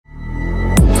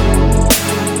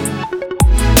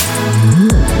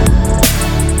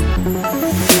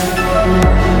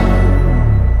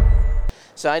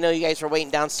So I know you guys were waiting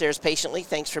downstairs patiently.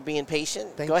 Thanks for being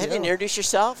patient. Thank Go ahead you. and introduce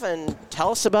yourself and tell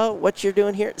us about what you're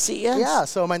doing here at CES. Yeah,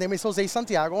 so my name is Jose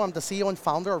Santiago. I'm the CEO and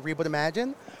founder of Reboot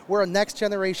Imagine. We're a next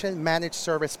generation managed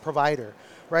service provider,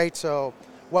 right? So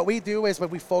what we do is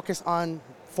we focus on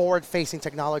forward-facing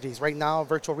technologies. Right now,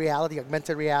 virtual reality,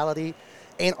 augmented reality,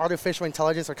 and artificial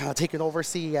intelligence are kind of taking over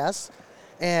CES.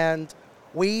 And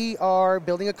we are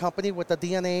building a company with the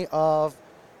DNA of,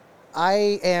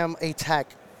 I am a tech,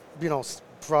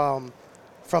 from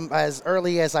as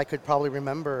early as I could probably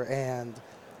remember. And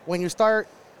when you start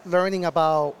learning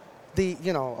about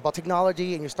about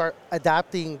technology and you start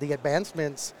adapting the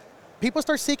advancements, people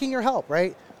start seeking your help,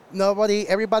 right?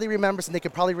 Everybody remembers, and they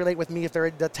can probably relate with me if they're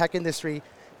in the tech industry,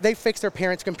 they fix their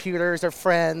parents' computers, their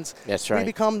friends. That's right. We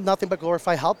become nothing but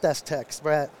glorified help desk techs.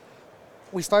 But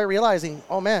we started realizing,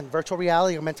 oh man, virtual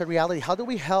reality, augmented reality, how do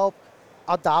we help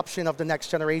adoption of the next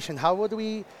generation? How would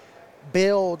we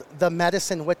build the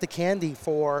medicine with the candy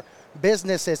for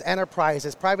businesses,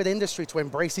 enterprises, private industry to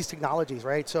embrace these technologies,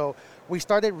 right? So we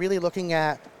started really looking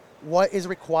at what is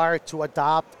required to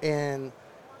adopt and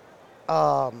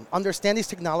understand these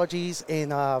technologies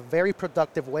in a very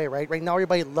productive way, right? Right now,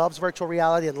 everybody loves virtual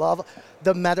reality and love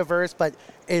the metaverse, but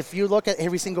if you look at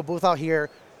every single booth out here,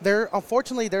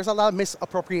 unfortunately, there's a lot of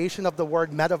misappropriation of the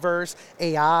word metaverse,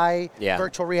 AI,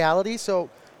 virtual reality. So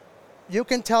you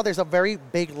can tell there's a very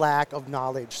big lack of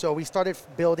knowledge. So we started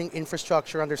building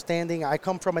infrastructure, understanding. I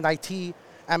come from an IT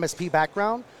MSP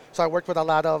background, so I worked with a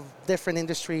lot of different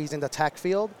industries in the tech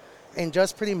field, and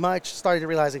just pretty much started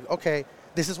realizing, okay,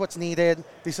 this is what's needed.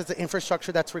 This is the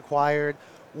infrastructure that's required.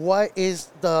 What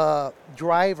is the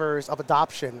drivers of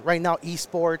adoption? Right now,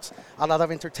 esports, a lot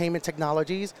of entertainment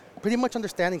technologies, pretty much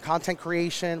understanding content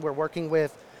creation. We're working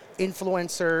with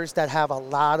influencers that have a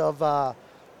lot of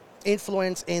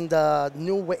influence in the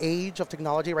new age of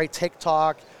technology, right?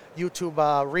 TikTok, YouTube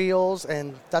Reels,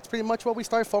 and that's pretty much what we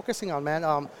started focusing on,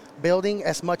 man. Building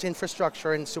as much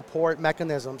infrastructure and support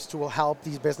mechanisms to help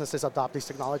these businesses adopt these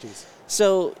technologies.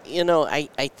 So,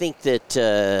 I think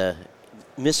that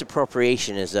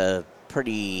misappropriation is a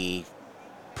pretty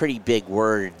big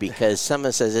word, because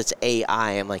someone says it's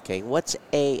AI. I'm like, hey, what's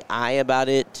AI about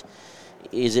it?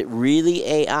 Is it really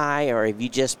AI, or have you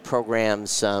just programmed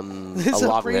some It's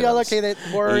algorithms? a pre-allocated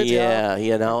word. Yeah,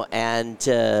 and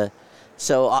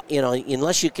so,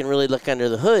 unless you can really look under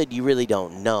the hood, you really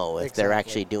don't know if they're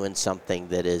actually doing something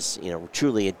that is,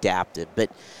 truly adaptive.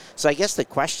 But so I guess the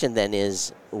question then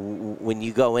is, when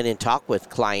you go in and talk with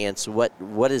clients, what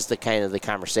is the kind of the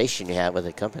conversation you have with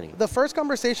a company? The first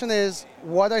conversation is,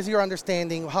 what is your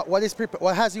understanding? What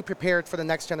has you prepared for the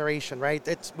next generation,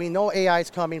 right? We know AI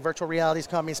is coming, virtual reality is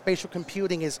coming, spatial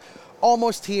computing is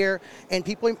almost here, and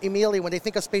people immediately, when they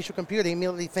think of spatial computing, they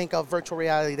immediately think of virtual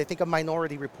reality, they think of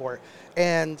Minority Report.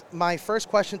 And my first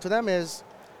question to them is,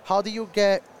 how do you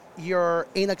get your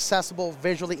inaccessible,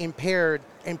 visually impaired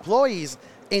employees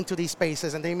into these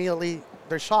spaces? And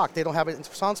they're shocked. They don't have a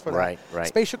response for that. Right.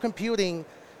 Spatial computing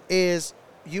is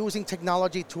using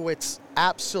technology to its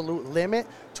absolute limit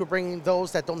to bring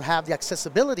those that don't have the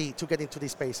accessibility to get into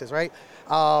these spaces, right?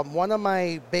 One of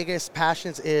my biggest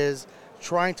passions is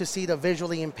trying to see the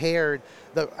visually impaired,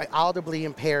 the audibly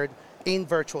impaired in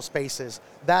virtual spaces.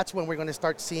 That's when we're going to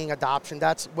start seeing adoption.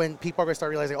 That's when people are going to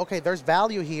start realizing, okay, there's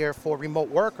value here for remote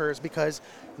workers, because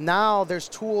now there's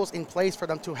tools in place for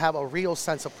them to have a real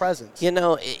sense of presence. And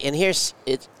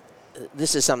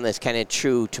this is something that's kind of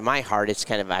true to my heart. It's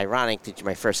kind of ironic that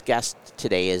my first guest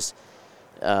today is,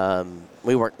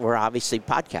 we're obviously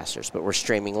podcasters, but we're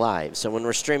streaming live. So when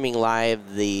we're streaming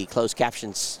live, the closed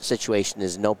captions situation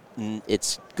is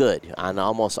it's good on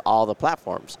almost all the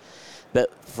platforms. But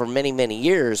for many, many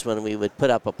years, when we would put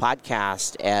up a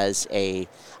podcast as a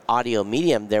audio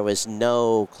medium, there was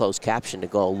no closed caption to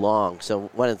go along. So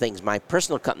one of the things my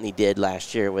personal company did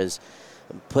last year was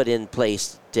put in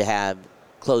place to have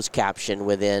closed caption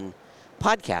within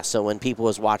podcasts. So when people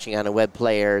was watching on a web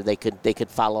player, they could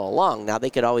follow along. Now they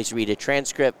could always read a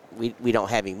transcript. We don't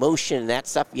have emotion and that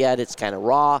stuff yet. It's kind of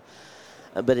raw,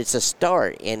 but it's a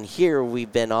start. And here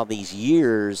we've been all these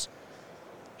years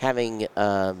having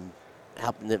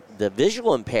helping the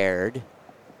visual impaired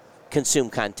consume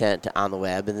content on the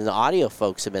web, and then the audio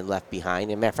folks have been left behind.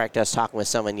 As a matter of fact, I was talking with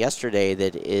someone yesterday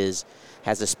that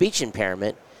has a speech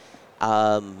impairment.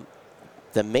 The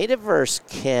metaverse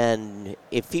can,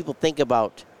 if people think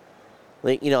about,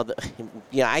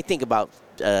 I think about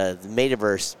the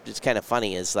metaverse. It's kind of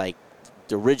funny. Is like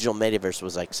the original metaverse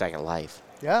was like Second Life.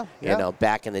 Yeah.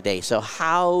 Back in the day. So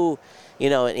how,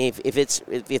 and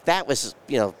if that was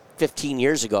 15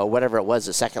 years ago, whatever it was,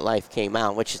 the Second Life came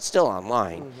out, which it's still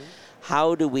online.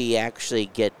 how do we actually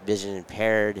get vision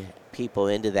impaired people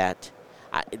into that?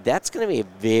 That's going to be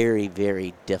very,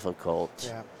 very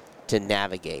difficult to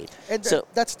navigate. And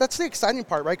that's the exciting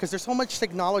part, right? Because there's so much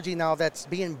technology now that's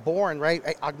being born, right?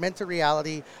 Augmented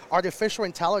reality, artificial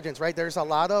intelligence, right? There's a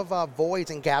lot of voids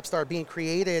and gaps that are being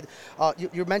created.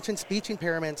 You mentioned speech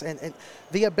impairments and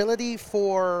the ability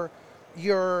for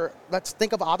let's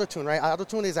think of AutoTune, right?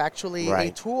 AutoTune is actually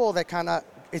a tool that kind of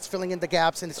it's filling in the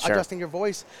gaps and it's adjusting your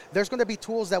voice. There's going to be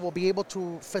tools that will be able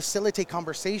to facilitate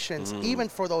conversations, even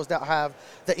for those that have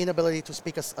the inability to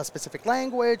speak a specific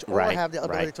language or have the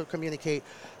ability to communicate.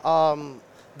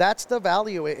 That's the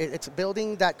value. It's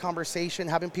building that conversation,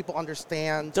 having people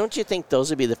understand. Don't you think those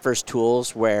would be the first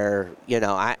tools where,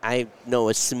 I know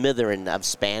a smattering of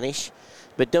Spanish,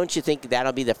 but don't you think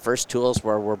that'll be the first tools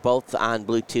where we're both on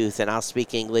Bluetooth and I'll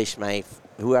speak English,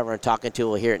 whoever I'm talking to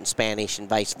will hear it in Spanish and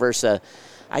vice versa?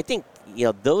 I think,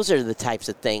 those are the types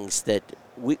of things that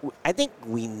I think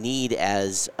we need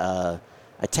as a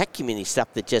tech community,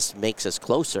 stuff that just makes us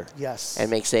closer. Yes.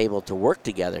 And makes us able to work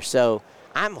together. So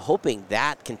I'm hoping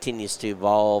that continues to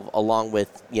evolve along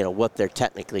with, what they're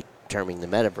technically terming the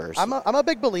metaverse. I'm a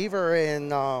big believer in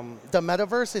the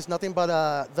metaverse is nothing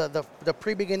but the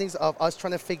pre-beginnings of us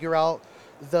trying to figure out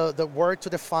the word to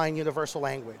define universal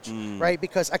language, right?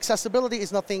 Because accessibility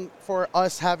is nothing for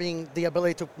us having the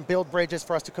ability to build bridges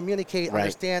for us to communicate,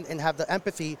 understand, and have the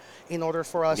empathy in order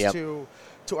for us to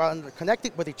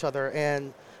connect with each other.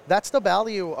 And that's the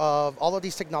value of all of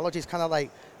these technologies kind of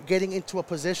like getting into a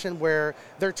position where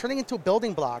they're turning into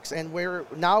building blocks. And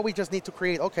now we just need to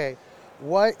create,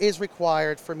 what is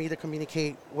required for me to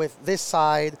communicate with this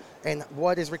side and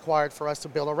what is required for us to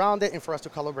build around it and for us to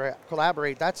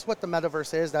collaborate. That's what the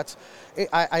metaverse is.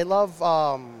 I love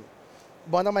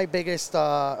one of my biggest,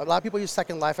 a lot of people use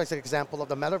Second Life as an example of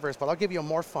the metaverse, but I'll give you a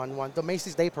more fun one, the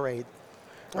Macy's Day Parade,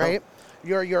 right?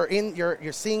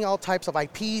 You're seeing all types of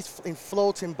IPs in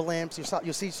floats and blimps.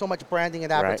 You see so much branding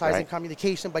and advertising,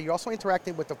 communication, but you're also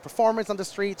interacting with the performers on the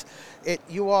streets.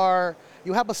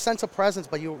 You have a sense of presence,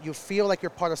 but you feel like you're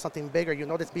part of something bigger. You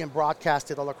know that's being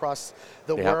broadcasted all across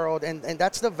the world, and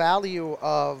that's the value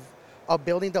of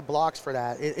building the blocks for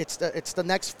that. It's the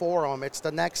next forum. It's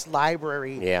the next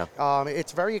library.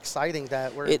 It's very exciting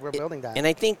that we're building that. And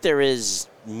I think there is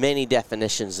many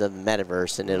definitions of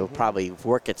metaverse, and it'll probably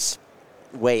work its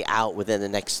way out within the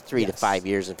next 3 to 5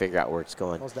 years and figure out where it's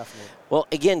going. Most definitely. Well,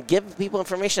 again, give people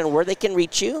information on where they can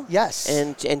reach you. Yes.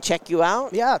 And check you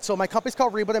out. Yeah, so my company's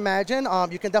called Reboot Imagine.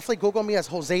 You can definitely Google me as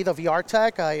Jose the VR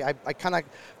Tech. I kind of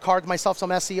carved myself some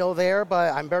SEO there,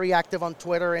 but I'm very active on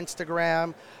Twitter,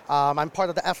 Instagram. I'm part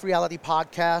of the F Reality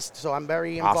podcast, so I'm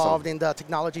very involved in the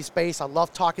technology space. I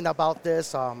love talking about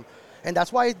this. And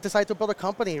that's why I decided to build a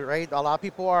company, right? A lot of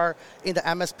people are in the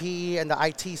MSP and the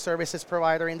IT services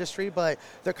provider industry, but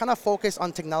they're kind of focused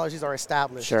on technologies that are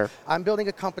established. Sure. I'm building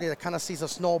a company that kind of sees a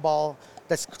snowball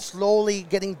that's slowly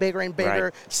getting bigger and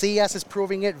bigger. CES is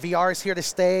proving it. VR is here to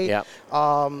stay.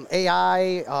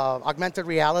 AI, augmented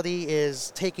reality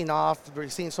is taking off. We're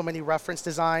seeing so many reference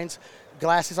designs.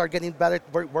 Glasses are getting better.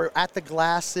 We're at the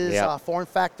glasses form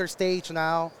factor stage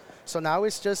now. So now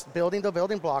it's just building the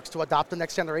building blocks to adopt the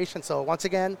next generation. So once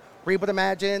again, Reboot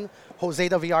Imagine, Jose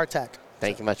the VR Tech.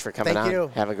 Thank you much for coming on. Thank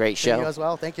you. Have a great show. Thank you as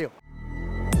well. Thank you.